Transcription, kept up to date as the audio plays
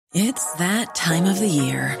It's that time of the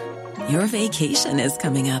year. Your vacation is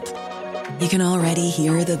coming up. You can already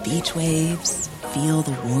hear the beach waves, feel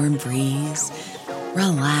the warm breeze,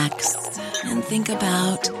 relax, and think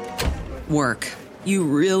about work. You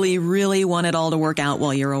really, really want it all to work out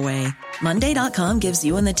while you're away. Monday.com gives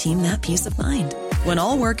you and the team that peace of mind. When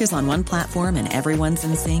all work is on one platform and everyone's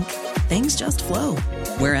in sync, things just flow.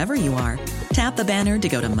 Wherever you are, tap the banner to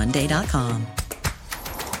go to Monday.com.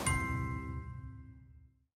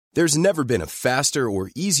 There's never been a faster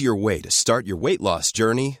or easier way to start your weight loss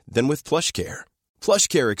journey than with PlushCare.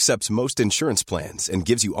 PlushCare accepts most insurance plans and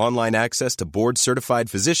gives you online access to board-certified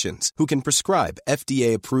physicians who can prescribe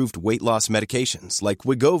FDA-approved weight loss medications like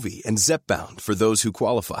Wegovy and Zepbound for those who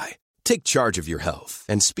qualify. Take charge of your health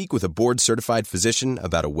and speak with a board-certified physician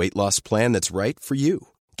about a weight loss plan that's right for you.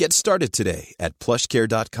 Get started today at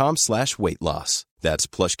plushcare.com/weight loss. That's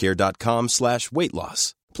plushcare.com/weight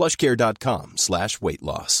loss. plushcare.com/weight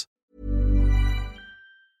loss.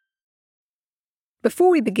 Before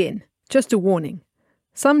we begin, just a warning.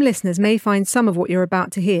 Some listeners may find some of what you're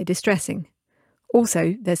about to hear distressing.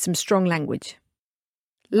 Also, there's some strong language.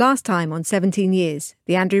 Last time on 17 Years,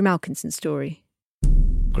 the Andrew Malkinson story.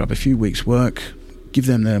 Grab a few weeks' work, give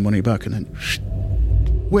them their money back, and then...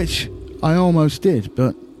 Which I almost did,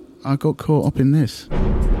 but I got caught up in this.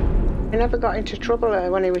 He never got into trouble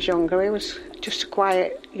when he was younger. He was just a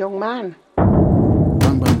quiet young man.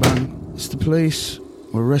 Bang, bang, bang. It's the police.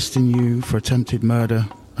 We're arresting you for attempted murder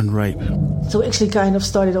and rape. So we actually kind of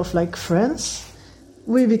started off like friends.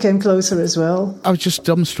 We became closer as well. I was just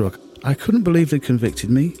dumbstruck. I couldn't believe they convicted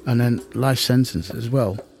me, and then life sentence as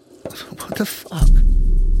well. What the fuck?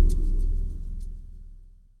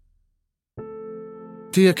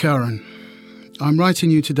 Dear Karen, I'm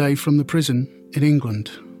writing you today from the prison in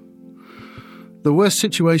England. The worst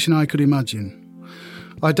situation I could imagine.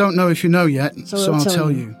 I don't know if you know yet, so I'll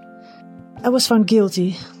tell you. I was found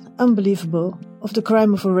guilty, unbelievable, of the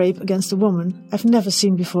crime of a rape against a woman I've never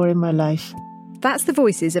seen before in my life. That's the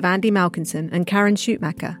voices of Andy Malkinson and Karen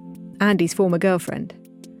Schumacher, Andy's former girlfriend.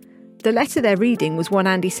 The letter they're reading was one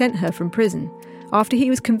Andy sent her from prison after he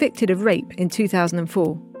was convicted of rape in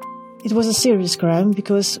 2004. It was a serious crime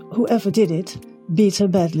because whoever did it beat her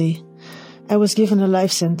badly. I was given a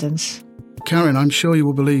life sentence. Karen, I'm sure you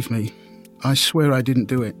will believe me. I swear I didn't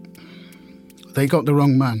do it. They got the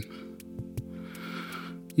wrong man.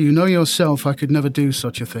 You know yourself I could never do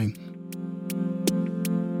such a thing.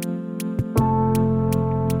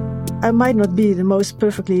 I might not be the most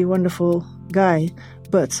perfectly wonderful guy,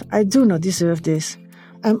 but I do not deserve this.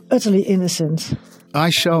 I'm utterly innocent. I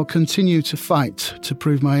shall continue to fight to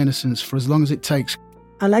prove my innocence for as long as it takes.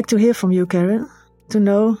 I'd like to hear from you, Karen, to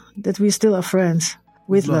know that we still are friends.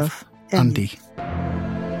 With love. Andy.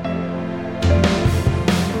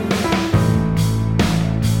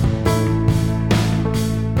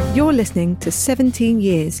 You're listening to 17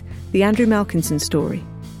 Years, the Andrew Malkinson story,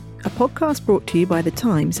 a podcast brought to you by The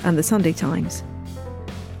Times and The Sunday Times.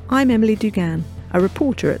 I'm Emily Dugan, a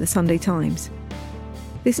reporter at The Sunday Times.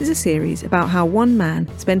 This is a series about how one man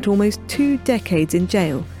spent almost 2 decades in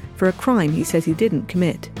jail for a crime he says he didn't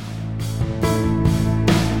commit.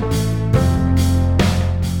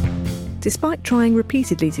 Despite trying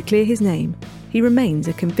repeatedly to clear his name, he remains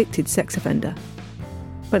a convicted sex offender.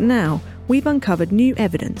 But now, we've uncovered new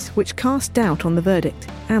evidence which casts doubt on the verdict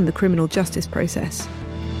and the criminal justice process.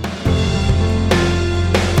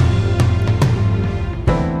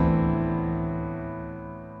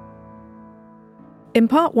 In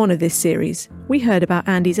part 1 of this series, we heard about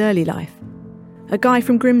Andy's early life. A guy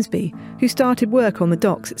from Grimsby who started work on the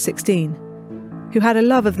docks at 16, who had a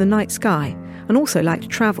love of the night sky and also liked to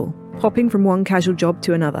travel, hopping from one casual job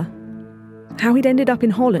to another. How he'd ended up in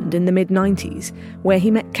Holland in the mid-90s, where he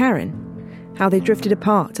met Karen. How they drifted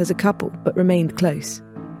apart as a couple but remained close.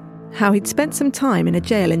 How he'd spent some time in a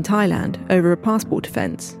jail in Thailand over a passport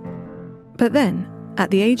offence. But then, at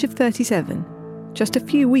the age of 37, just a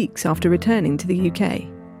few weeks after returning to the UK,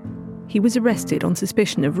 he was arrested on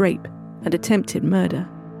suspicion of rape and attempted murder.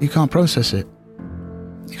 You can't process it.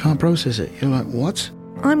 You can't process it. You're like, what?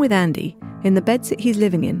 I'm with Andy in the bedsit he's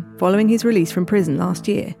living in following his release from prison last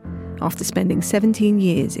year after spending 17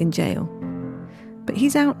 years in jail. But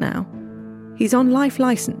he's out now. He's on life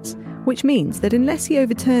licence, which means that unless he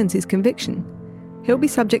overturns his conviction, he'll be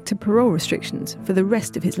subject to parole restrictions for the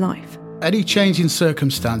rest of his life. Any change in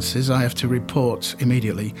circumstances I have to report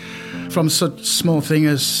immediately, from such small thing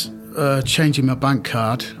as changing my bank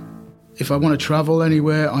card. If I want to travel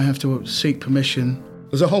anywhere, I have to seek permission.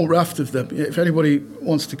 There's a whole raft of them. If anybody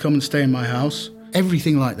wants to come and stay in my house,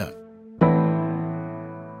 everything like that.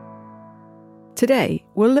 Today,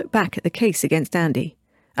 we'll look back at the case against Andy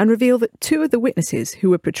and reveal that two of the witnesses who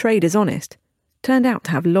were portrayed as honest turned out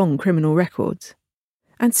to have long criminal records,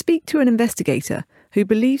 and speak to an investigator who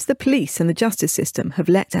believes the police and the justice system have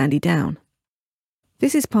let Andy down.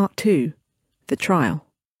 This is part 2, the trial.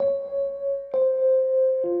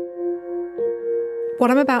 What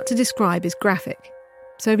I'm about to describe is graphic,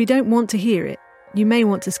 so if you don't want to hear it, you may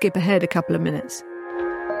want to skip ahead a couple of minutes.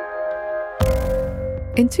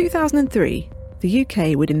 In 2003, the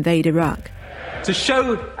UK would invade Iraq. To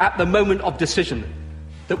show at the moment of decision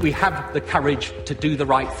that we have the courage to do the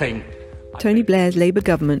right thing. Tony Blair's Labour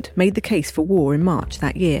government made the case for war in March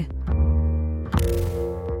that year.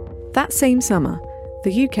 That same summer,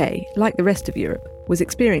 the UK, like the rest of Europe, was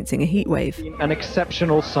experiencing a heatwave. An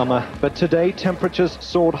exceptional summer, but today temperatures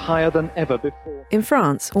soared higher than ever before. In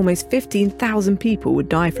France, almost 15,000 people would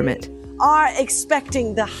die from it. Are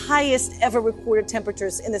expecting the highest ever recorded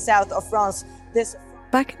temperatures in the south of France this...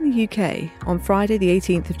 Back in the UK, on Friday the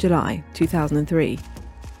 18th of July, 2003,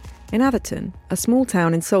 in Atherton, a small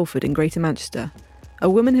town in Salford in Greater Manchester, a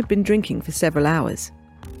woman had been drinking for several hours.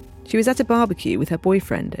 She was at a barbecue with her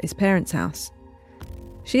boyfriend at his parents' house.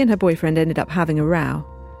 She and her boyfriend ended up having a row.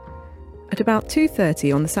 At about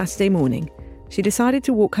 2:30 on the Saturday morning, she decided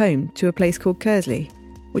to walk home to a place called Kersley,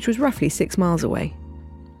 which was roughly 6 miles away.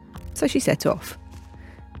 So she set off.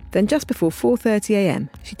 Then just before 4:30 a.m,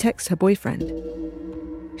 she texted her boyfriend.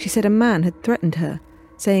 She said a man had threatened her,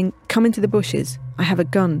 saying, "Come into the bushes, I have a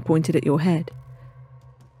gun pointed at your head."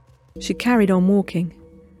 She carried on walking.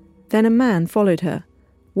 Then a man followed her,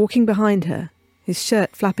 walking behind her, his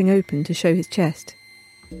shirt flapping open to show his chest.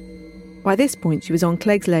 By this point she was on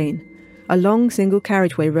Cleggs Lane, a long single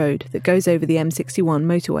carriageway road that goes over the M61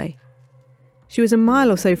 motorway. She was a mile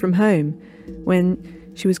or so from home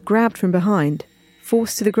when she was grabbed from behind,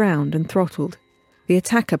 forced to the ground and throttled, the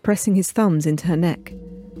attacker pressing his thumbs into her neck.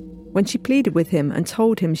 When she pleaded with him and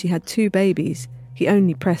told him she had 2 babies, he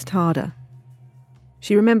only pressed harder.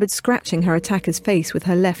 She remembered scratching her attacker's face with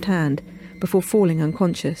her left hand before falling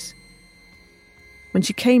unconscious. When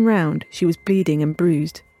she came round, she was bleeding and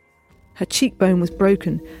bruised. Her cheekbone was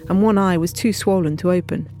broken and one eye was too swollen to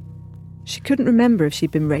open. She couldn't remember if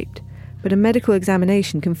she'd been raped, but a medical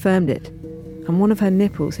examination confirmed it, and one of her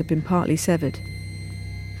nipples had been partly severed.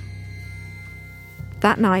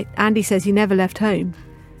 That night, Andy says he never left home.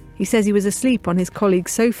 He says he was asleep on his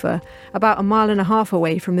colleague's sofa about 1.5 miles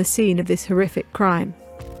away from the scene of this horrific crime.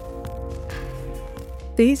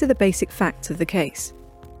 These are the basic facts of the case.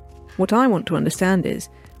 What I want to understand is,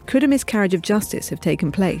 could a miscarriage of justice have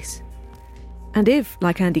taken place? And if,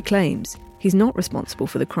 like Andy claims, he's not responsible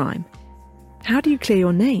for the crime, how do you clear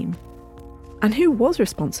your name? And who was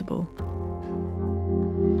responsible?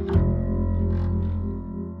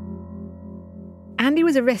 Andy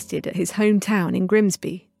was arrested at his hometown in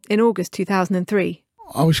Grimsby in August 2003.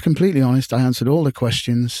 I was completely honest. I answered all the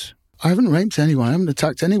questions. I haven't raped anyone. I haven't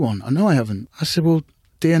attacked anyone. I know I haven't. I said, well,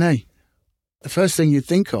 DNA. The first thing you'd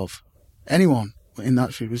think of, anyone in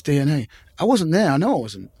that field, was DNA. I wasn't there. I know I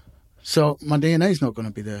wasn't. So my DNA's not going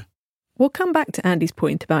to be there. We'll come back to Andy's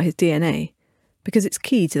point about his DNA, because it's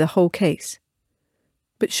key to the whole case.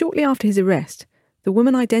 But shortly after his arrest, the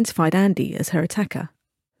woman identified Andy as her attacker.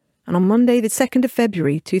 And on Monday the 2nd of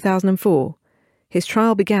February 2004, his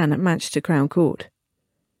trial began at Manchester Crown Court,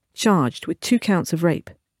 charged with 2 counts of rape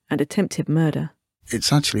and attempted murder.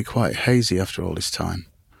 It's actually quite hazy after all this time,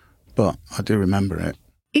 but I do remember it.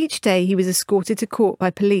 Each day he was escorted to court by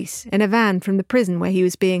police in a van from the prison where he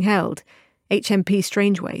was being held, HMP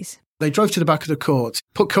Strangeways. They drove to the back of the court,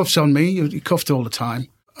 put cuffs on me, you cuffed all the time,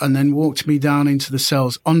 and then walked me down into the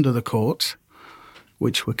cells under the court,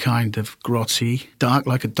 which were kind of grotty, dark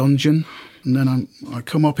like a dungeon. And then I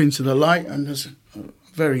come up into the light and there's a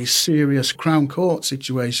very serious Crown Court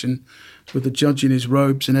situation with the judge in his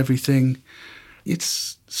robes and everything.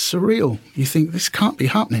 It's surreal. You think, this can't be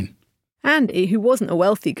happening. Andy, who wasn't a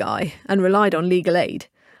wealthy guy and relied on legal aid,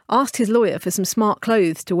 asked his lawyer for some smart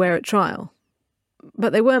clothes to wear at trial.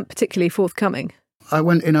 But they weren't particularly forthcoming. I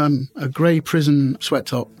went in a grey prison sweat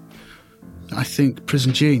top. I think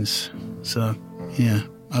prison jeans. So, yeah,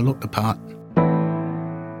 I looked the part.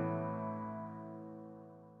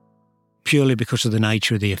 Purely because of the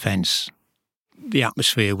nature of the offence, the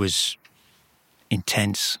atmosphere was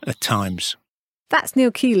intense at times. That's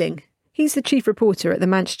Neil Keeling. He's the chief reporter at the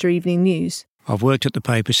Manchester Evening News. I've worked at the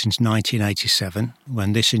paper since 1987.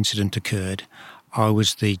 When this incident occurred, I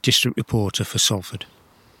was the district reporter for Salford.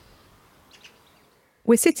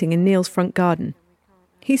 We're sitting in Neil's front garden.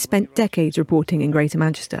 He's spent decades reporting in Greater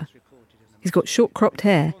Manchester. He's got short cropped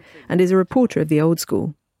hair and is a reporter of the old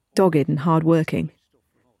school, dogged and hard-working.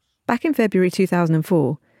 Back in February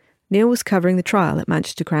 2004, Neil was covering the trial at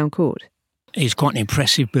Manchester Crown Court. It's quite an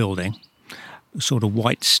impressive building, sort of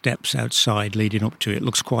white steps outside leading up to it. It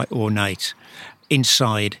looks quite ornate.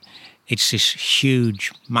 Inside, it's this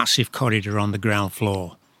huge, massive corridor on the ground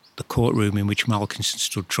floor. The courtroom in which Malkinson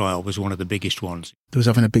stood trial was one of the biggest ones. There was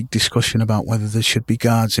having a big discussion about whether there should be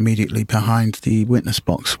guards immediately behind the witness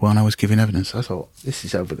box when I was giving evidence. I thought, this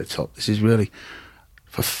is over the top. This is really,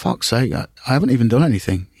 for fuck's sake, I haven't even done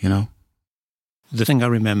anything, you know. The thing I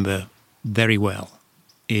remember very well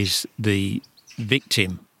is the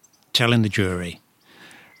victim telling the jury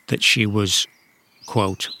that she was,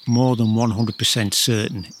 quote, more than 100%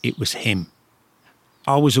 certain it was him.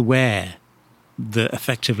 I was aware that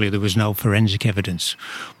effectively there was no forensic evidence,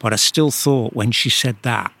 but I still thought when she said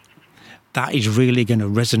that is really going to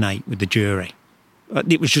resonate with the jury.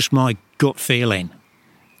 It was just my gut feeling,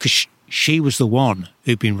 because she was the one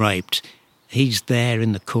who'd been raped. He's there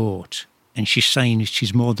in the court, and she's saying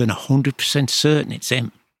she's more than 100% certain it's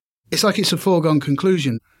him. It's like it's a foregone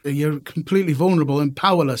conclusion. You're completely vulnerable and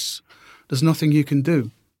powerless. There's nothing you can do.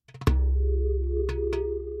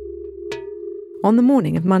 On the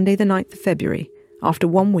morning of Monday the 9th of February, after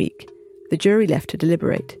 1 week, the jury left to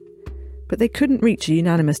deliberate. But they couldn't reach a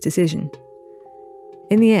unanimous decision.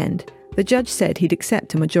 In the end, the judge said he'd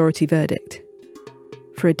accept a majority verdict.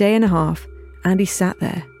 For a day and a half, Andy sat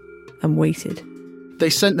there and waited. They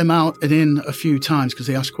sent them out and in a few times because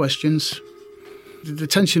they asked questions. The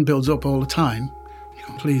tension builds up all the time.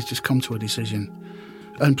 Please just come to a decision.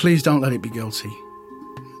 And please don't let it be guilty.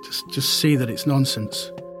 Just see that it's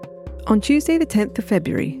nonsense. On Tuesday the 10th of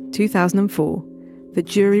February 2004, the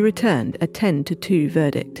jury returned a 10-2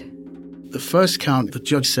 verdict. The first count, the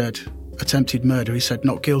judge said attempted murder. He said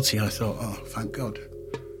not guilty. I thought, oh, thank God.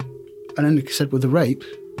 And then he said with the rape,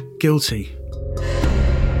 guilty.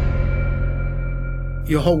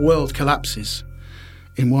 Your whole world collapses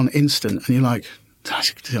in one instant and you're like, oh,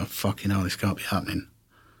 fucking hell, this can't be happening.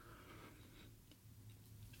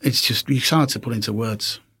 It's hard to put into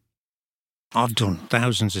words. I've done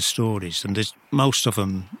thousands of stories, and most of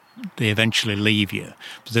them, they eventually leave you.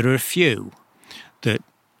 But there are a few that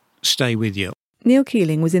stay with you. Neil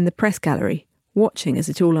Keeling was in the press gallery, watching as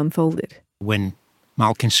it all unfolded. When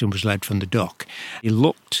Malkinson was led from the dock, he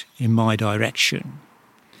looked in my direction.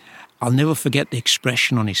 I'll never forget the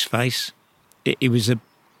expression on his face. It was a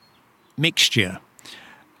mixture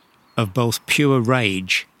of both pure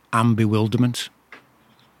rage and bewilderment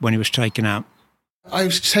when he was taken out. I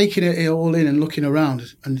was taking it all in and looking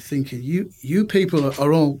around and thinking, you people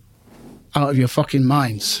are all out of your fucking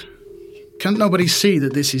minds. Can't nobody see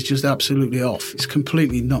that this is just absolutely off? It's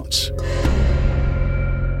completely nuts.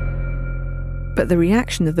 But the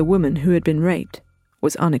reaction of the woman who had been raped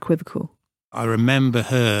was unequivocal. I remember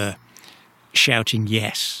her shouting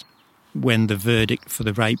yes when the verdict for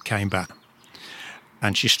the rape came back,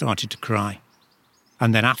 and she started to cry.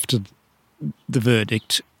 And then after the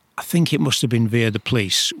verdict, I think it must have been via the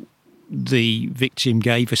police, the victim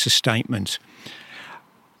gave us a statement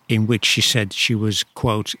in which she said she was,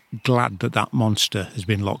 quote, glad that monster has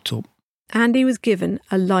been locked up. Andy was given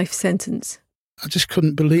a life sentence. I just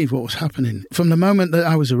couldn't believe what was happening. From the moment that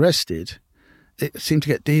I was arrested, it seemed to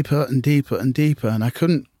get deeper and deeper and deeper, and I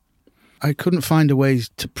couldn't find a way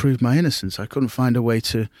to prove my innocence. I couldn't find a way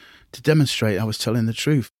to demonstrate I was telling the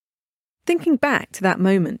truth. Thinking back to that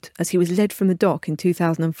moment as he was led from the dock in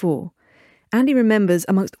 2004, Andy remembers,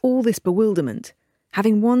 amongst all this bewilderment,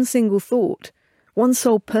 having one single thought, one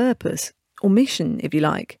sole purpose, or mission, if you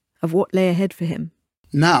like, of what lay ahead for him.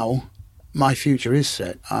 Now, my future is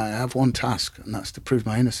set. I have one task, and that's to prove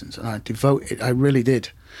my innocence. And I devote it. I really did.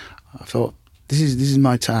 I thought, this is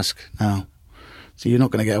my task now. So you're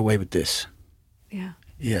not going to get away with this. Yeah.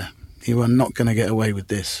 Yeah, you are not going to get away with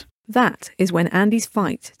this. That is when Andy's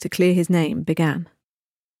fight to clear his name began.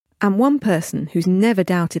 And one person who's never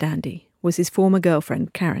doubted Andy was his former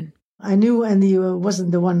girlfriend, Karen. I knew Andy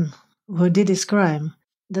wasn't the one who did his crime.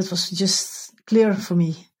 That was just clear for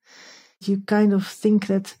me. You kind of think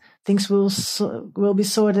that things will be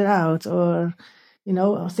sorted out, or,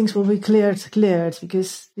 things will be cleared,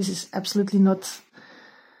 because this is absolutely not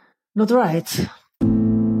right.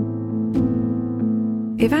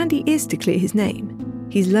 If Andy is to clear his name,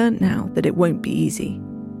 he's learnt now that it won't be easy.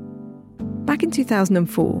 Back in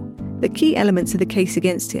 2004, the key elements of the case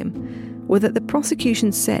against him were that the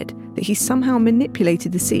prosecution said that he somehow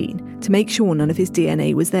manipulated the scene to make sure none of his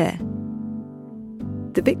DNA was there.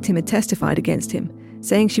 The victim had testified against him,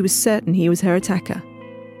 saying she was certain he was her attacker.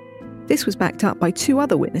 This was backed up by two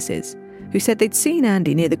other witnesses who said they'd seen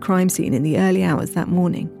Andy near the crime scene in the early hours that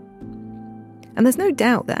morning. And there's no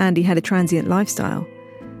doubt that Andy had a transient lifestyle,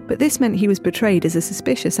 But this meant he was portrayed as a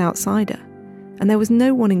suspicious outsider, and there was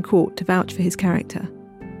no one in court to vouch for his character.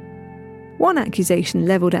 One accusation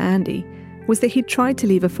levelled at Andy was that he'd tried to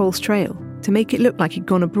leave a false trail to make it look like he'd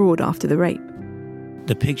gone abroad after the rape.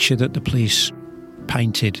 The picture that the police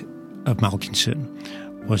painted of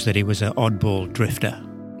Malkinson was that he was an oddball drifter.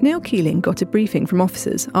 Neil Keeling got a briefing from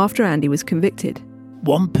officers after Andy was convicted.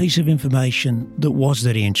 One piece of information that was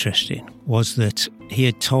very interesting was that he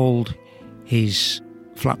had told his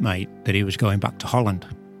flatmate that he was going back to Holland,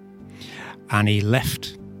 and he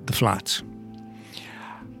left the flat.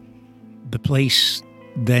 The police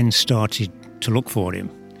then started to look for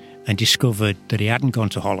him and discovered that he hadn't gone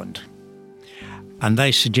to Holland. And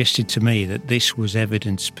they suggested to me that this was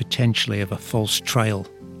evidence potentially of a false trail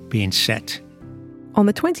being set. On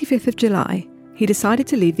the 25th of July, he decided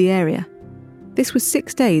to leave the area. This was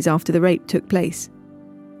 6 days after the rape took place.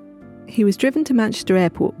 He was driven to Manchester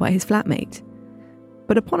Airport by his flatmate,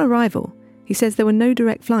 but upon arrival, he says there were no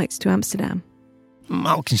direct flights to Amsterdam.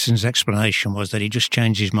 Malkinson's explanation was that he just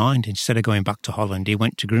changed his mind. Instead of going back to Holland, he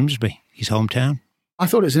went to Grimsby, his hometown. I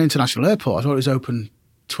thought it was an international airport. I thought it was open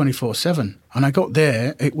 24/7. And I got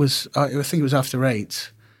there, I think it was after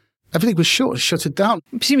 8. Everything was shuttered down.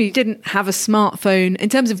 Presumably you didn't have a smartphone in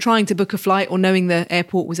terms of trying to book a flight or knowing the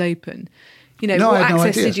airport was open. What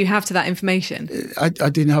access did you have to that information? I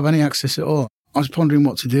didn't have any access at all. I was pondering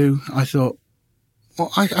what to do. I thought, well,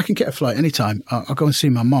 I can get a flight anytime. I'll go and see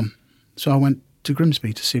my mum. So I went to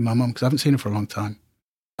Grimsby to see my mum because I haven't seen her for a long time.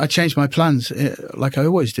 I changed my plans like I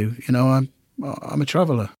always do. I'm a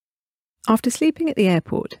traveller. After sleeping at the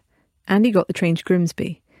airport, Andy got the train to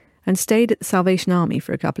Grimsby and stayed at the Salvation Army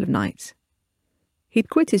for a couple of nights. He'd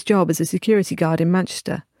quit his job as a security guard in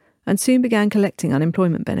Manchester and soon began collecting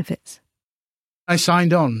unemployment benefits. I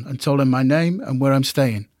signed on and told them my name and where I'm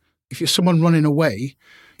staying. If you're someone running away,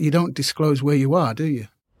 you don't disclose where you are, do you?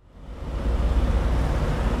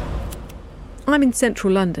 I'm in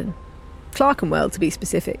central London, Clerkenwell to be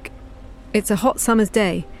specific. It's a hot summer's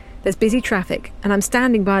day, there's busy traffic, and I'm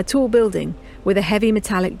standing by a tall building with a heavy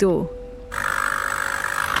metallic door.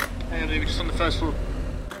 Hey, Andy, we're just on the first floor.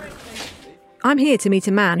 I'm here to meet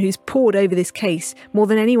a man who's pored over this case more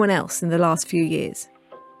than anyone else in the last few years.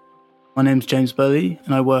 My name's James Burley,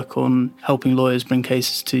 and I work on helping lawyers bring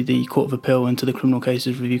cases to the Court of Appeal and to the Criminal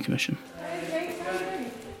Cases Review Commission.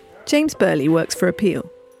 James Burley works for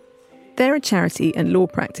Appeal. They're a charity and law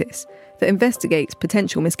practice that investigates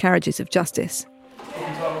potential miscarriages of justice.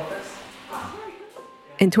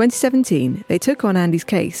 In 2017, they took on Andy's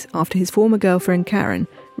case after his former girlfriend Karen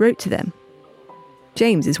wrote to them.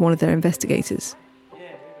 James is one of their investigators.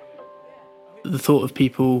 The thought of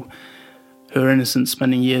people who are innocent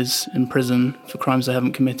spending years in prison for crimes they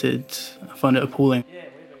haven't committed, I find it appalling.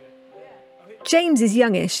 James is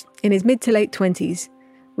youngish, in his mid to late 20s,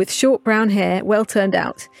 with short brown hair, well turned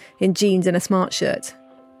out, in jeans and a smart shirt.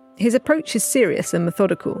 His approach is serious and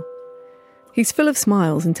methodical. He's full of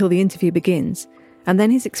smiles until the interview begins, and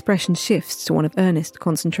then his expression shifts to one of earnest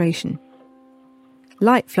concentration.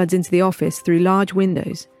 Light floods into the office through large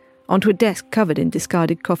windows, onto a desk covered in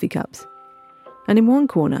discarded coffee cups. And in one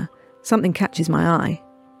corner, something catches my eye.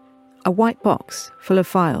 A white box full of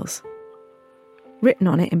files. Written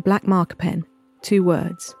on it in black marker pen, 2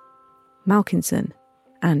 words. Malkinson,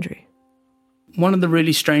 Andrew. One of the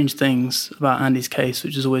really strange things about Andy's case,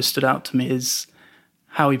 which has always stood out to me, is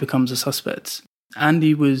how he becomes a suspect.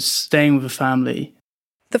 Andy was staying with a family.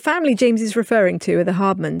 The family James is referring to are the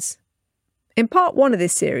Hardmans. In part 1 of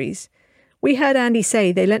this series, we heard Andy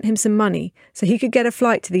say they lent him some money so he could get a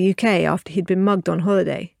flight to the UK after he'd been mugged on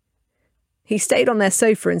holiday. He stayed on their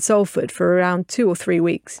sofa in Salford for around 2 or 3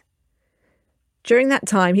 weeks. During that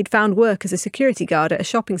time, he'd found work as a security guard at a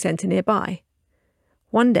shopping centre nearby.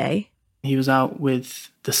 One day, he was out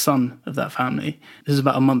with the son of that family. This is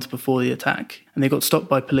about a month before the attack. And they got stopped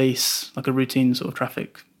by police, like a routine sort of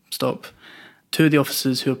traffic stop. 2 of the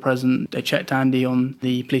officers who were present, they checked Andy on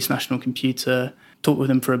the police national computer, talked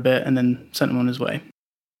with him for a bit, and then sent him on his way.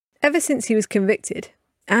 Ever since he was convicted,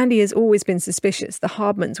 Andy has always been suspicious the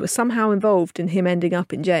Hardmans were somehow involved in him ending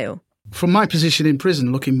up in jail. From my position in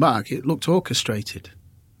prison, looking back, it looked orchestrated.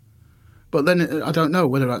 But then I don't know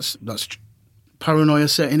whether that's paranoia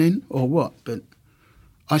setting in or what, but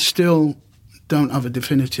I still don't have a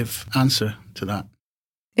definitive answer to that.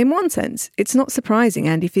 In one sense, it's not surprising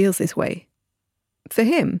Andy feels this way. For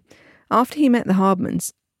him, after he met the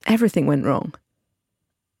Hardmans, everything went wrong.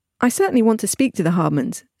 I certainly want to speak to the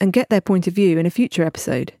Hardmans and get their point of view in a future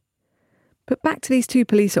episode. But back to these 2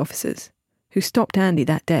 police officers who stopped Andy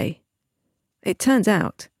that day. It turns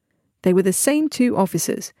out they were the same 2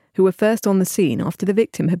 officers who were first on the scene after the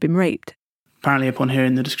victim had been raped. Apparently, upon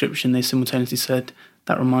hearing the description, they simultaneously said,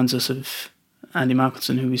 that reminds us of Andy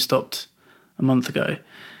Malcolmson, who we stopped a month ago.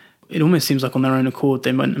 It almost seems like on their own accord,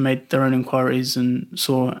 they went and made their own inquiries and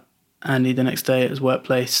saw Andy the next day at his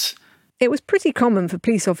workplace. It was pretty common for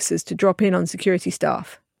police officers to drop in on security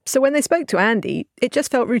staff. So when they spoke to Andy, it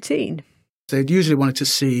just felt routine. They'd usually wanted to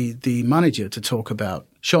see the manager to talk about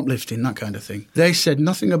shoplifting, that kind of thing. They said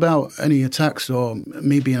nothing about any attacks or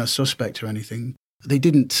me being a suspect or anything. They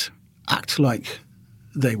didn't act like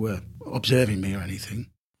they were observing me or anything.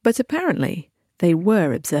 But apparently, they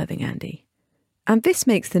were observing Andy. And this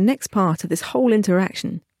makes the next part of this whole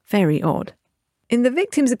interaction very odd. In the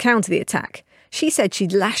victim's account of the attack, she said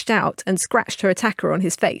she'd lashed out and scratched her attacker on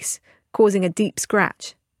his face, causing a deep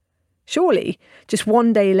scratch. Surely, just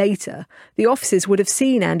one day later, the officers would have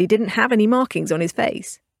seen Andy didn't have any markings on his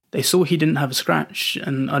face. They saw he didn't have a scratch,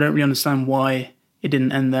 and I don't really understand why it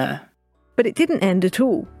didn't end there. But it didn't end at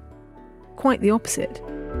all. Quite the opposite.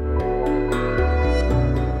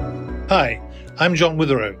 Hi, I'm John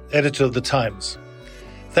Witherow, editor of The Times.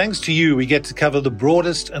 Thanks to you, we get to cover the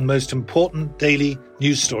broadest and most important daily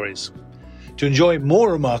news stories. To enjoy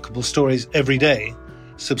more remarkable stories every day,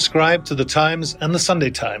 subscribe to The Times and The Sunday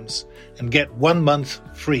Times and get 1 month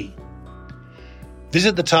free.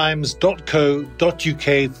 Visit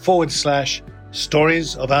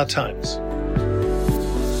thetimes.co.uk/stories of our times.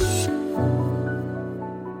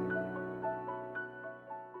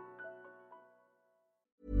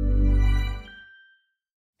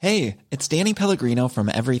 Hey, it's Danny Pellegrino from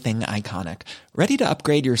Everything Iconic. Ready to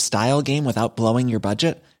upgrade your style game without blowing your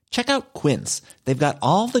budget? Check out Quince. They've got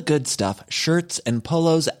all the good stuff, shirts and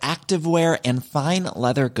polos, activewear, and fine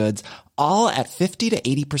leather goods, all at 50 to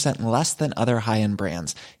 80% less than other high-end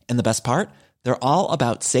brands. And the best part? They're all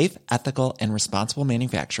about safe, ethical, and responsible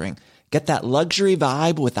manufacturing. Get that luxury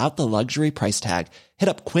vibe without the luxury price tag. Hit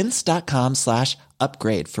up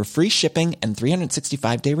quince.com/upgrade for free shipping and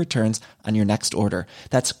 365-day returns on your next order.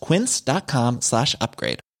 That's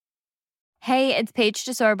quince.com/upgrade. Hey, it's Paige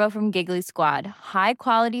DeSorbo from Giggly Squad. High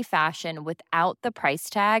quality fashion without the price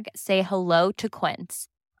tag. Say hello to Quince.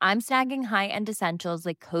 I'm snagging high-end essentials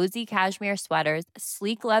like cozy cashmere sweaters,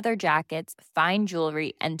 sleek leather jackets, fine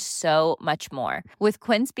jewelry, and so much more. With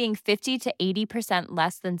Quince being 50 to 80%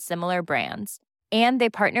 less than similar brands. And they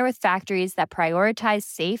partner with factories that prioritize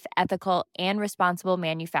safe, ethical, and responsible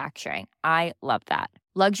manufacturing. I love that.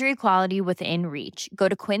 Luxury quality within reach. Go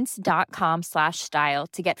to quince.com/style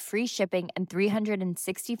to get free shipping and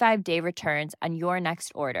 365-day returns on your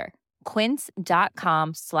next order.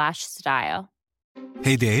 Quince.com/style.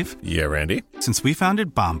 Hey, Dave. Yeah, Randy. Since we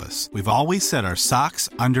founded Bombas, we've always said our socks,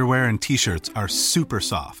 underwear, and T-shirts are super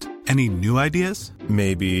soft. Any new ideas?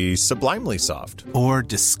 Maybe sublimely soft. Or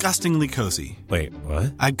disgustingly cozy. Wait,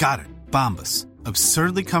 what? I got it. Bombas.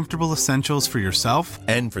 Absurdly comfortable essentials for yourself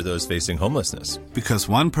and for those facing homelessness. Because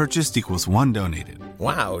one purchased equals one donated.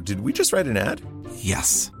 Wow, did we just write an ad?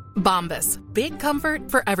 Yes. Bombas. Big comfort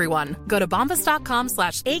for everyone. Go to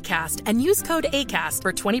bombas.com/ACAST and use code ACAST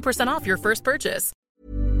for 20% off your first purchase.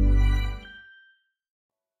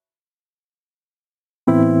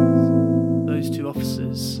 Those two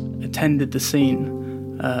officers attended the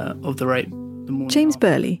scene of the rape. James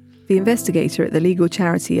Burley, the investigator at the legal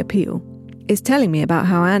charity Appeal, is telling me about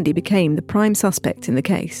how Andy became the prime suspect in the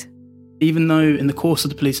case. Even though in the course of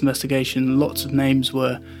the police investigation lots of names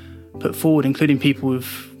were put forward, including people with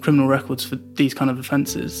criminal records for these kind of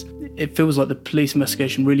offences, it feels like the police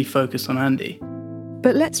investigation really focused on Andy.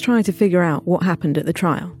 But let's try to figure out what happened at the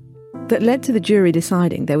trial that led to the jury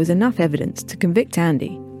deciding there was enough evidence to convict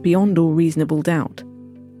Andy beyond all reasonable doubt.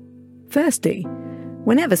 Firstly,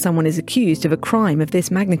 whenever someone is accused of a crime of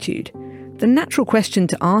this magnitude, the natural question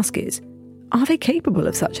to ask is, are they capable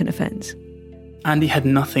of such an offence? Andy had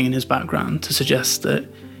nothing in his background to suggest that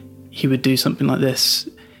he would do something like this.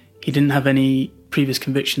 He didn't have any previous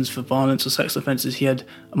convictions for violence or sex offences. He had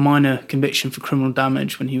a minor conviction for criminal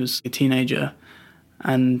damage when he was a teenager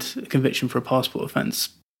and a conviction for a passport offence.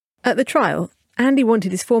 At the trial, Andy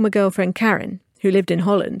wanted his former girlfriend Karen, who lived in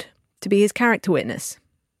Holland, to be his character witness.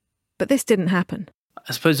 But this didn't happen.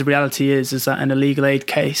 I suppose the reality is that in a legal aid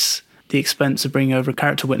case, the expense of bringing over a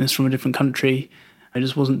character witness from a different country, it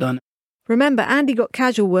just wasn't done. Remember, Andy got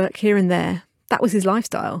casual work here and there. That was his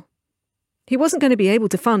lifestyle. He wasn't going to be able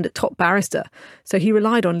to fund a top barrister, so he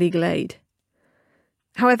relied on legal aid.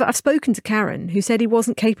 However, I've spoken to Karen, who said he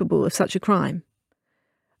wasn't capable of such a crime.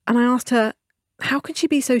 And I asked her, how can she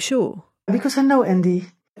be so sure? Because I know Andy.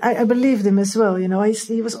 I believed him as well. You know,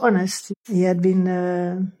 he was honest. He had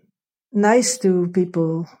been nice to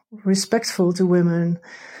people, respectful to women.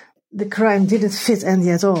 The crime didn't fit Andy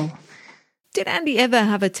at all. Did Andy ever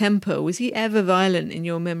have a temper? Was he ever violent in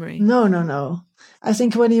your memory? No. I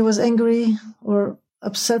think when he was angry or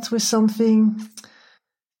upset with something,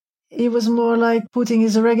 he was more like putting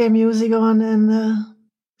his reggae music on and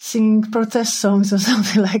singing protest songs or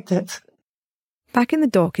something like that. Back in the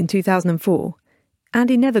dock in 2004,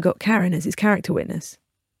 Andy never got Karen as his character witness.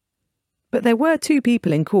 But there were 2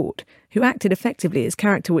 people in court who acted effectively as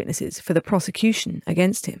character witnesses for the prosecution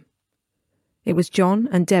against him. It was John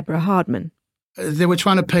and Deborah Hardman. They were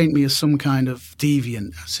trying to paint me as some kind of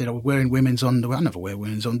deviant. I said I was wearing women's underwear. I never wear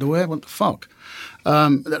women's underwear. What the fuck?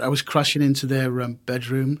 That I was crashing into their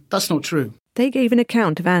bedroom. That's not true. They gave an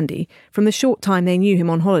account of Andy from the short time they knew him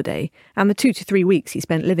on holiday and the 2 to 3 weeks he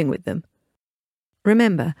spent living with them.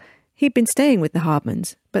 Remember, he'd been staying with the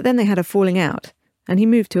Hardmans, but then they had a falling out, and he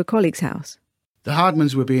moved to a colleague's house. The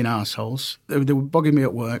Hardmans were being assholes. They were bugging me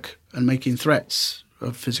at work and making threats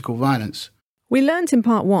of physical violence. We learnt in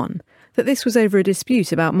part 1 that this was over a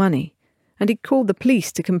dispute about money, and he'd called the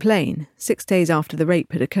police to complain 6 days after the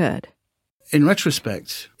rape had occurred. In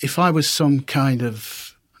retrospect, if I was some kind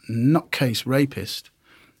of nutcase rapist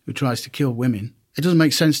who tries to kill women, it doesn't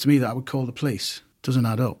make sense to me that I would call the police. It doesn't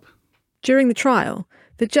add up. During the trial,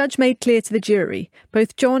 the judge made clear to the jury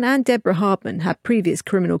both John and Deborah Hardman had previous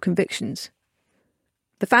criminal convictions.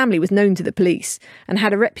 The family was known to the police and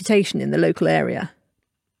had a reputation in the local area.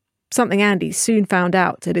 Something Andy soon found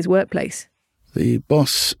out at his workplace. The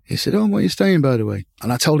boss, he said, "Oh, where are you staying, by the way?"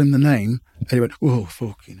 And I told him the name, and he went, "Oh,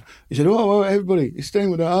 fucking." He said, "Oh, everybody, you're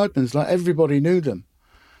staying with the Hardmans." Like, everybody knew them.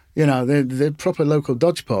 You know, they're proper local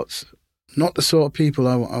dodgepots. Not the sort of people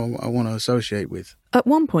I want to associate with. At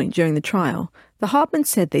one point during the trial, the Hardmans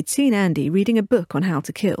said they'd seen Andy reading a book on how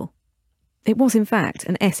to kill. It was, in fact,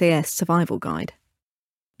 an SAS survival guide.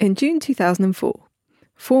 In June 2004,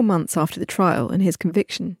 4 months after the trial and his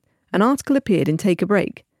conviction, an article appeared in Take a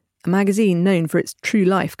Break, a magazine known for its true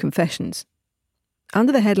life confessions.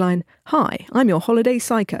 Under the headline, "Hi, I'm your holiday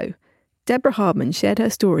psycho," Deborah Hardman shared her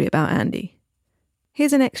story about Andy.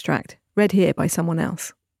 Here's an extract, read here by someone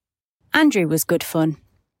else. Andrew was good fun.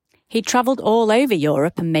 He'd travelled all over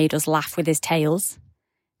Europe and made us laugh with his tales.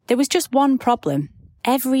 There was just one problem.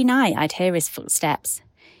 Every night I'd hear his footsteps.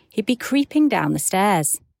 He'd be creeping down the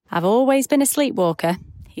stairs. "I've always been a sleepwalker,"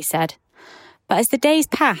 he said. But as the days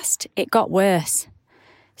passed, it got worse.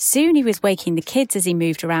 Soon he was waking the kids as he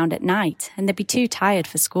moved around at night, and they'd be too tired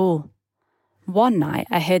for school. One night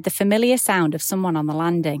I heard the familiar sound of someone on the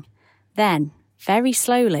landing. Then, very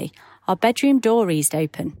slowly, our bedroom door eased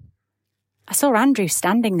open. I saw Andrew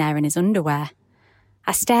standing there in his underwear.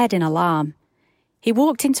 I stared in alarm. He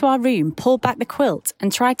walked into our room, pulled back the quilt,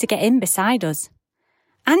 and tried to get in beside us.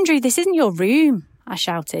 "Andrew, this isn't your room," I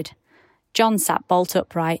shouted. John sat bolt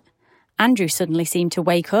upright. Andrew suddenly seemed to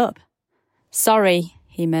wake up. "Sorry,"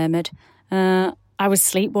 he murmured. I was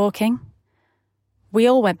sleepwalking." We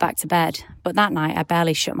all went back to bed, but that night I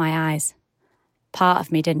barely shut my eyes. Part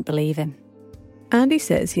of me didn't believe him. Andy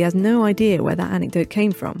says he has no idea where that anecdote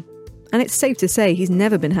came from, and it's safe to say he's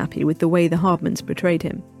never been happy with the way the Hardmans portrayed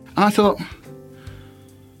him. I thought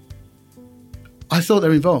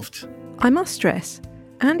they're involved. I must stress,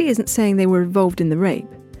 Andy isn't saying they were involved in the rape,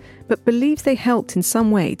 but believes they helped in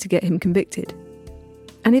some way to get him convicted.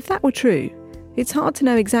 And if that were true, it's hard to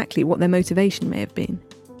know exactly what their motivation may have been.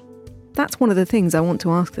 That's one of the things I want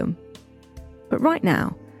to ask them. But right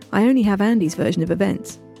now, I only have Andy's version of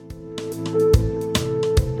events.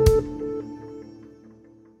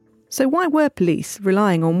 So why were police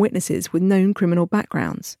relying on witnesses with known criminal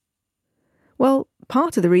backgrounds? Well,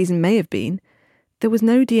 part of the reason may have been there was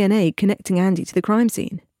no DNA connecting Andy to the crime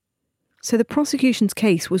scene. So the prosecution's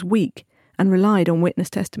case was weak and relied on witness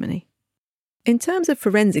testimony. In terms of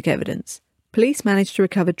forensic evidence, police managed to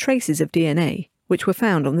recover traces of DNA which were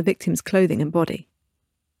found on the victim's clothing and body.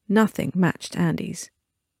 Nothing matched Andy's.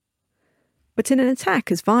 But in an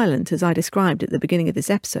attack as violent as I described at the beginning of this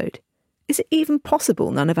episode, is it even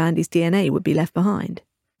possible none of Andy's DNA would be left behind?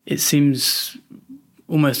 It seems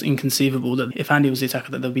almost inconceivable that if Andy was the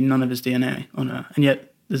attacker, that there would be none of his DNA on her, and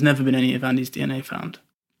yet there's never been any of Andy's DNA found.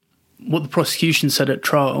 What the prosecution said at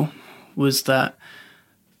trial was that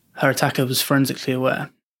her attacker was forensically aware.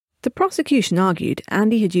 The prosecution argued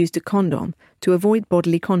Andy had used a condom to avoid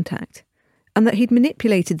bodily contact, and that he'd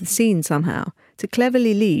manipulated the scene somehow to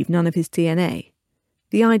cleverly leave none of his DNA.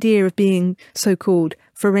 The idea of being so-called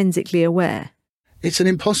forensically aware. It's an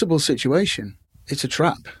impossible situation. It's a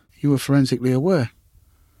trap. You were forensically aware.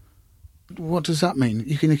 What does that mean?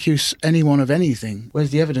 You can accuse anyone of anything.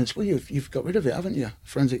 Where's the evidence? Well, you've got rid of it, haven't you?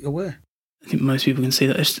 Forensic aware. I think most people can see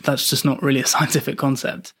that that's just not really a scientific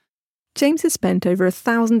concept. James has spent over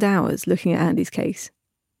 1,000 hours looking at Andy's case.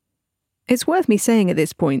 It's worth me saying at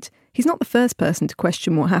this point, he's not the first person to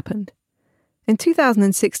question what happened. In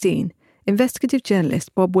 2016, investigative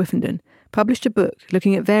journalist Bob Whiffenden published a book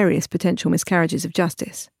looking at various potential miscarriages of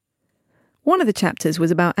justice. One of the chapters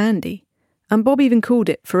was about Andy, and Bob even called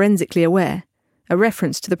it forensically aware, a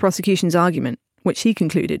reference to the prosecution's argument, which he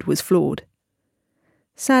concluded was flawed.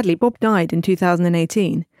 Sadly, Bob died in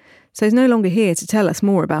 2018, so he's no longer here to tell us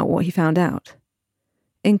more about what he found out.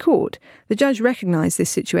 In court, the judge recognised this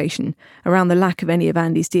situation around the lack of any of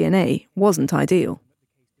Andy's DNA wasn't ideal.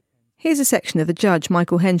 Here's a section of the judge,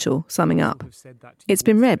 Michael Henschel, summing up. It's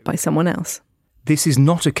been read by someone else. This is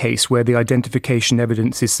not a case where the identification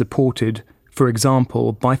evidence is supported, for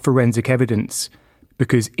example, by forensic evidence,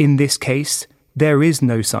 because in this case, there is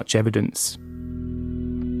no such evidence.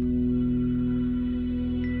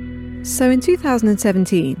 So in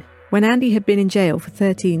 2017, when Andy had been in jail for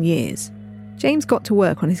 13 years, James got to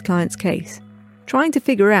work on his client's case, trying to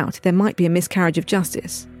figure out if there might be a miscarriage of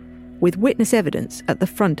justice, with witness evidence at the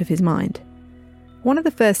front of his mind. One of the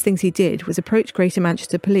first things he did was approach Greater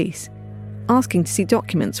Manchester Police, asking to see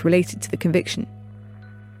documents related to the conviction.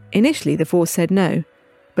 Initially, the force said no,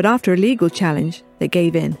 but after a legal challenge, they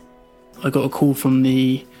gave in. I got a call from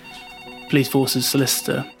the police force's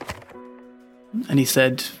solicitor, and he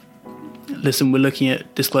said, listen, we're looking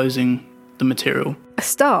at disclosing the material. A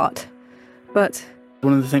start, but...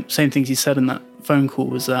 One of the same things he said in that phone call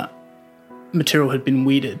was that material had been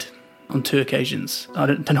weeded on 2 occasions. I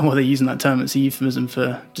don't know why they're using that term. It's a euphemism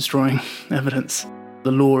for destroying evidence.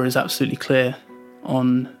 The law is absolutely clear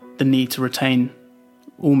on the need to retain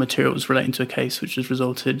all materials relating to a case which has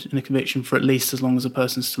resulted in a conviction for at least as long as a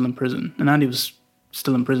person's still in prison. And Andy was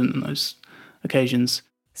still in prison on those occasions.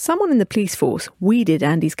 Someone in the police force weeded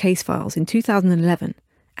Andy's case files in 2011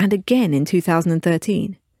 and again in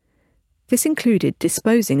 2013. This included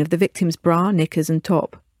disposing of the victim's bra, knickers and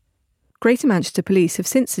top. Greater Manchester Police have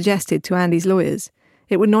since suggested to Andy's lawyers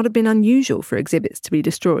it would not have been unusual for exhibits to be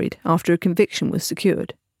destroyed after a conviction was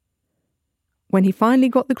secured. When he finally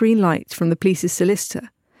got the green light from the police's solicitor,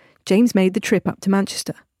 James made the trip up to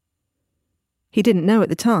Manchester. He didn't know at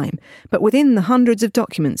the time, but within the hundreds of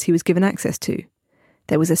documents he was given access to,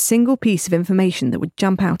 there was a single piece of information that would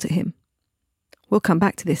jump out at him. We'll come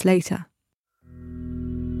back to this later.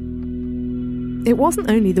 It wasn't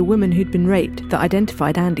only the woman who'd been raped that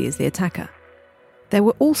identified Andy as the attacker. There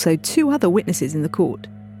were also 2 other witnesses in the court,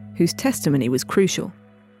 whose testimony was crucial.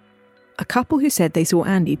 A couple who said they saw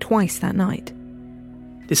Andy twice that night.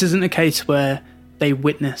 This isn't a case where they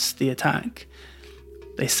witnessed the attack.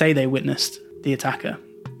 They say they witnessed the attacker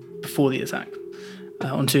before the attack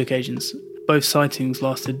on 2 occasions. Both sightings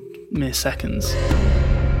lasted mere seconds.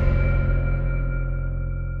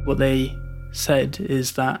 What they said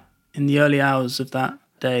is that in the early hours of that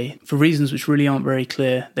day, for reasons which really aren't very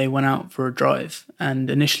clear, they went out for a drive. And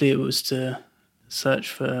initially it was to search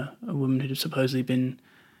for a woman who had supposedly been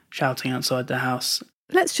shouting outside their house.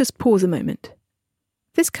 Let's just pause a moment.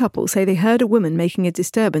 This couple say they heard a woman making a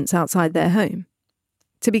disturbance outside their home.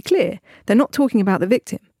 To be clear, they're not talking about the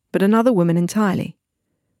victim, but another woman entirely.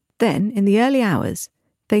 Then, in the early hours,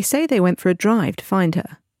 they say they went for a drive to find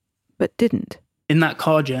her, but didn't. In that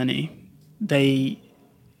car journey, they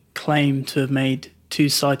claim to have made 2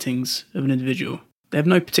 sightings of an individual. They have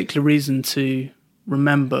no particular reason to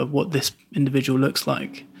remember what this individual looks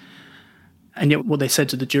like. And yet what they said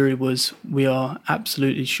to the jury was, we are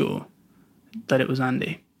absolutely sure that it was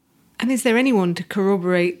Andy. And is there anyone to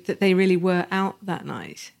corroborate that they really were out that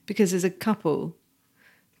night? Because as a couple,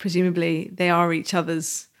 presumably they are each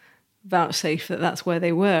other's vouchsafe that that's where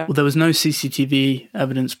they were. Well, there was no CCTV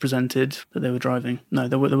evidence presented that they were driving. No,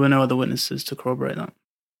 there were no other witnesses to corroborate that.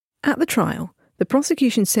 At the trial, the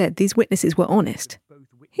prosecution said these witnesses were honest.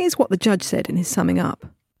 Here's what the judge said in his summing up.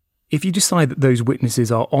 If you decide that those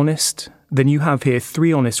witnesses are honest, then you have here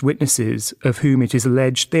 3 honest witnesses of whom it is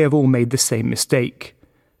alleged they have all made the same mistake.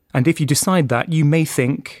 And if you decide that, you may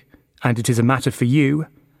think, and it is a matter for you,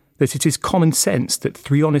 that it is common sense that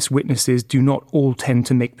 3 honest witnesses do not all tend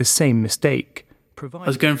to make the same mistake. I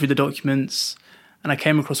was going through the documents and I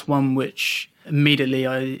came across one which immediately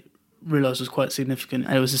I realised was quite significant.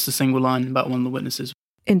 And it was just a single line about one of the witnesses.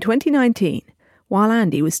 In 2019, while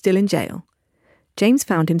Andy was still in jail, James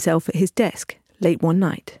found himself at his desk late one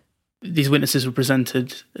night. These witnesses were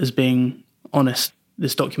presented as being honest.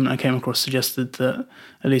 This document I came across suggested that,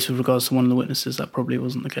 at least with regards to one of the witnesses, that probably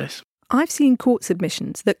wasn't the case. I've seen court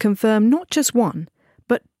submissions that confirm not just one,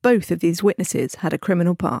 but both of these witnesses had a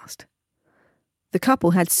criminal past. The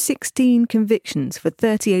couple had 16 convictions for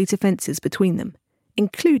 38 offences between them,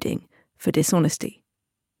 including for dishonesty.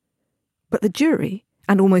 But the jury,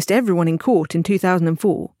 and almost everyone in court in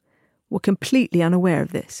 2004, were completely unaware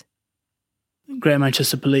of this. Greater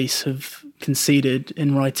Manchester Police have conceded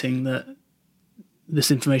in writing that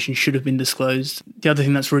this information should have been disclosed. The other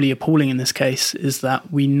thing that's really appalling in this case is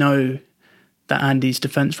that we know that Andy's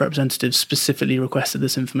defence representative specifically requested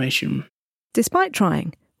this information. Despite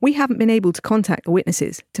trying, we haven't been able to contact the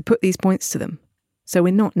witnesses to put these points to them, so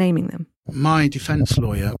we're not naming them. My defence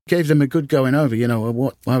lawyer gave them a good going over,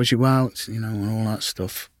 why was you out, and all that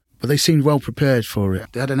stuff. But they seemed well prepared for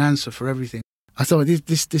it. They had an answer for everything. I thought,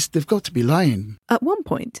 this they've got to be lying. At one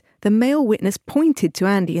point, the male witness pointed to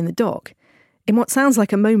Andy in the dock, in what sounds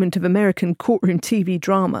like a moment of American courtroom TV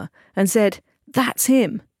drama, and said, "That's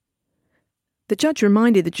him." The judge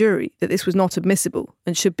reminded the jury that this was not admissible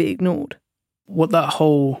and should be ignored. What that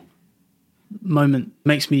whole moment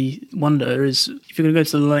makes me wonder is, if you're going to go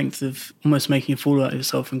to the length of almost making a fool out of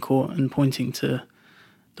yourself in court and pointing to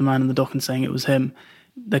the man in the dock and saying it was him,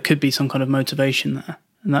 there could be some kind of motivation there.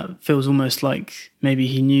 And that feels almost like maybe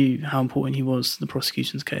he knew how important he was to the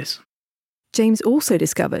prosecution's case. James also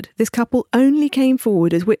discovered this couple only came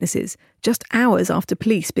forward as witnesses just hours after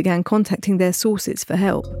police began contacting their sources for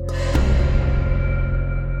help.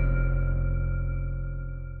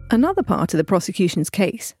 Another part of the prosecution's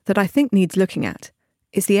case that I think needs looking at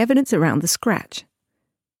is the evidence around the scratch.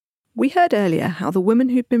 We heard earlier how the woman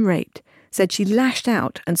who'd been raped said she lashed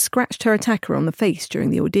out and scratched her attacker on the face during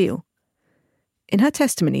the ordeal. In her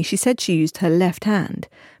testimony, she said she used her left hand,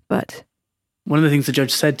 but... One of the things the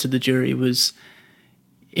judge said to the jury was,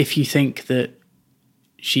 if you think that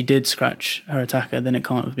she did scratch her attacker, then it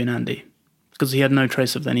can't have been Andy, because he had no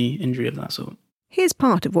trace of any injury of that sort. Here's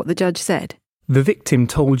part of what the judge said. The victim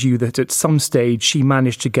told you that at some stage she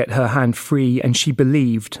managed to get her hand free and she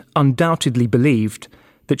undoubtedly believed,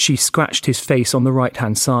 that she scratched his face on the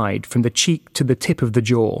right-hand side from the cheek to the tip of the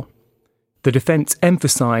jaw. The defence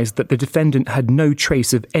emphasised that the defendant had no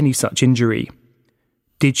trace of any such injury.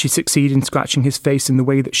 Did she succeed in scratching his face in the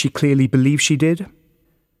way that she clearly believed she did?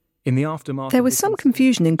 In the aftermath, there was some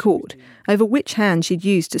confusion in court over which hand she'd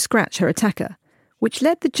used to scratch her attacker, which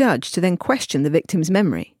led the judge to then question the victim's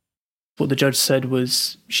memory. What the judge said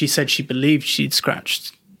was, she said she believed she'd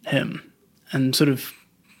scratched him, and sort of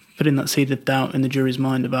putting that seed of doubt in the jury's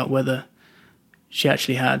mind about whether she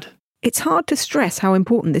actually had. It's hard to stress how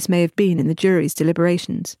important this may have been in the jury's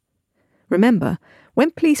deliberations. Remember,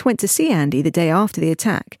 when police went to see Andy the day after the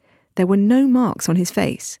attack, there were no marks on his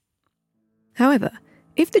face. However,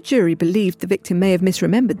 if the jury believed the victim may have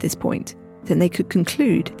misremembered this point, then they could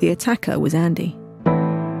conclude the attacker was Andy.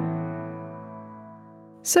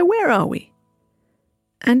 So where are we?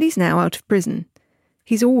 Andy's now out of prison.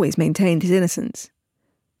 He's always maintained his innocence.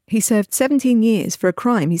 He served 17 years for a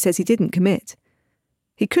crime he says he didn't commit.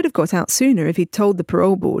 He could have got out sooner if he'd told the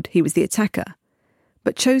parole board he was the attacker,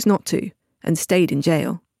 but chose not to and stayed in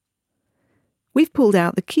jail. We've pulled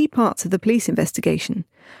out the key parts of the police investigation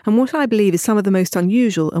and what I believe is some of the most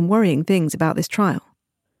unusual and worrying things about this trial.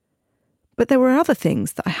 But there were other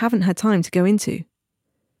things that I haven't had time to go into.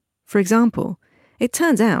 For example, it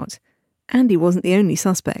turns out Andy wasn't the only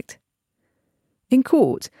suspect. In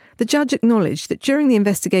court, the judge acknowledged that during the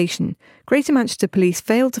investigation, Greater Manchester Police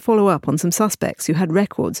failed to follow up on some suspects who had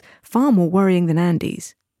records far more worrying than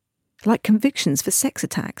Andy's, like convictions for sex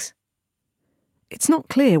attacks. It's not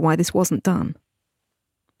clear why this wasn't done.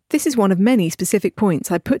 This is one of many specific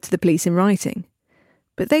points I put to the police in writing,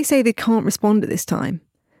 but they say they can't respond at this time,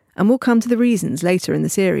 and we'll come to the reasons later in the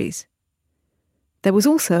series. There was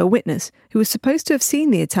also a witness who was supposed to have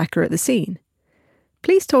seen the attacker at the scene.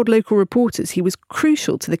 Police told local reporters he was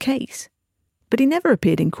crucial to the case, but he never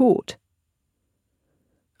appeared in court.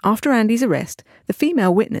 After Andy's arrest, the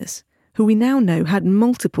female witness, who we now know had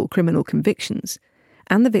multiple criminal convictions,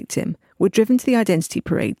 and the victim were driven to the identity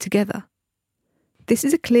parade together. This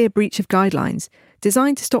is a clear breach of guidelines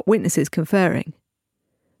designed to stop witnesses conferring.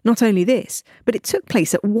 Not only this, but it took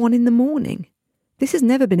place at 1 a.m. This has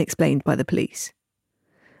never been explained by the police.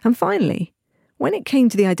 And finally, when it came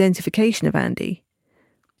to the identification of Andy,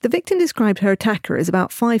 the victim described her attacker as about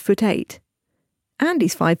 5'8".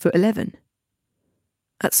 Andy's 5'11".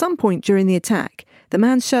 At some point during the attack, the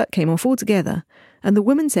man's shirt came off altogether, and the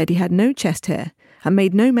woman said he had no chest hair and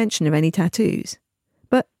made no mention of any tattoos.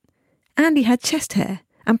 But Andy had chest hair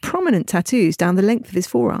and prominent tattoos down the length of his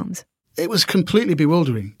forearms. It was completely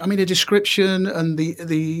bewildering. I mean, the description and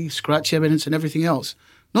the scratch evidence and everything else,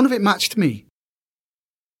 none of it matched me.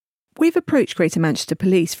 We've approached Greater Manchester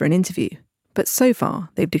Police for an interview, but so far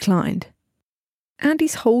they've declined.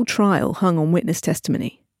 Andy's whole trial hung on witness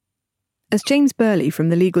testimony. As James Burley from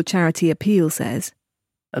the legal charity Appeal says,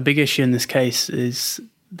 a big issue in this case is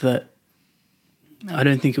that I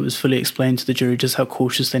don't think it was fully explained to the jury just how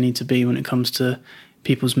cautious they need to be when it comes to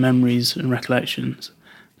people's memories and recollections.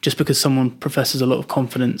 Just because someone professes a lot of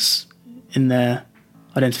confidence in their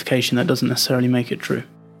identification, that doesn't necessarily make it true.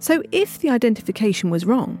 So if the identification was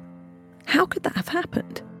wrong, how could that have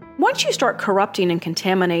happened? Once you start corrupting and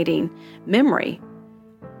contaminating memory,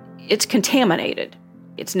 it's contaminated.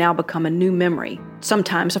 It's now become a new memory,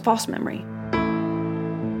 sometimes a false memory.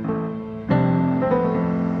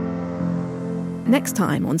 Next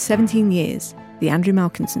time on 17 Years, the Andrew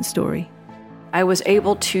Malkinson story. I was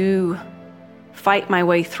able to fight my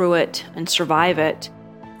way through it and survive it.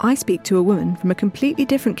 I speak to a woman from a completely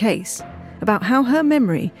different case about how her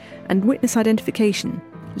memory and witness identification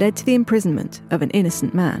led to the imprisonment of an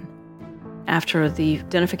innocent man. After the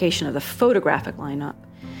identification of the photographic lineup,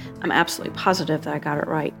 I'm absolutely positive that I got it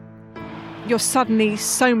right. You're suddenly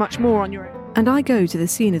so much more on your own. And I go to the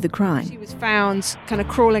scene of the crime. She was found kind of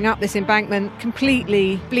crawling up this embankment,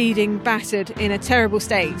 completely bleeding, battered, in a terrible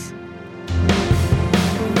state.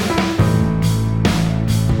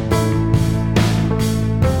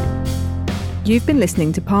 You've been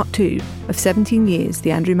listening to part 2 of 17 Years,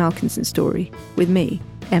 the Andrew Malkinson story, with me,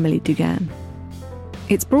 Emily Dugan.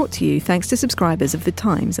 It's brought to you thanks to subscribers of The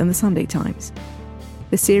Times and The Sunday Times.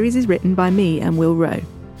 The series is written by me and Will Rowe.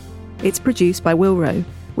 It's produced by Will Rowe,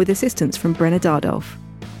 with assistance from Brenna Dardolph.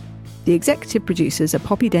 The executive producers are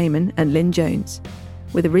Poppy Damon and Lynn Jones,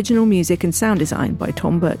 with original music and sound design by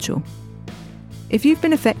Tom Birchall. If you've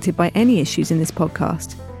been affected by any issues in this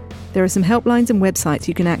podcast, there are some helplines and websites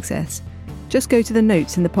you can access. Just go to the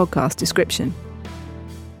notes in the podcast description.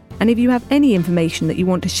 And if you have any information that you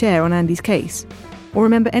want to share on Andy's case, or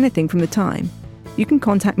remember anything from the time, you can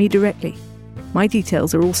contact me directly. My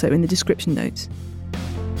details are also in the description notes.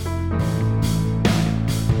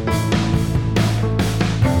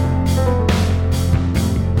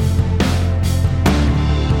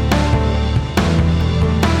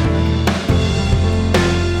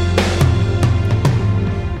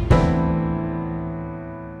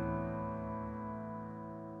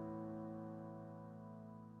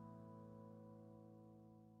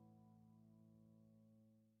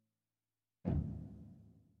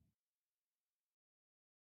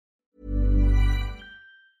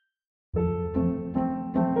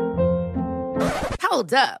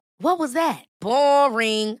 Hold up. What was that?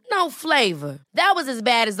 Boring. No flavor. That was as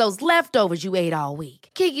bad as those leftovers you ate all week.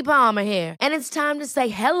 Keke Palmer here, and it's time to say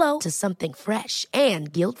hello to something fresh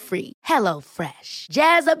and guilt-free. HelloFresh.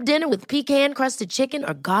 Jazz up dinner with pecan-crusted chicken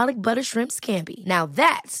or garlic butter shrimp scampi. Now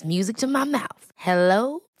that's music to my mouth.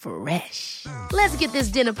 HelloFresh. Let's get this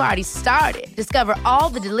dinner party started. Discover all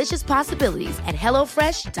the delicious possibilities at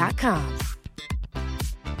HelloFresh.com.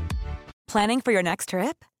 Planning for your next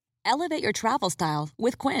trip? Elevate your travel style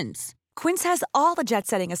with Quince. Quince has all the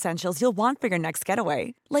jet-setting essentials you'll want for your next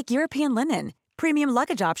getaway, like European linen, premium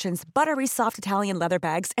luggage options, buttery soft Italian leather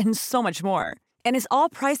bags, and so much more. And is all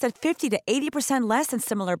priced at 50 to 80% less than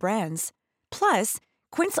similar brands. Plus,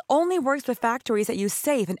 Quince only works with factories that use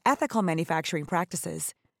safe and ethical manufacturing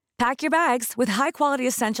practices. Pack your bags with high-quality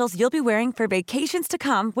essentials you'll be wearing for vacations to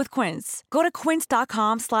come with Quince. Go to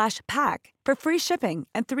quince.com/pack for free shipping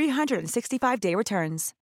and 365-day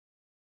returns.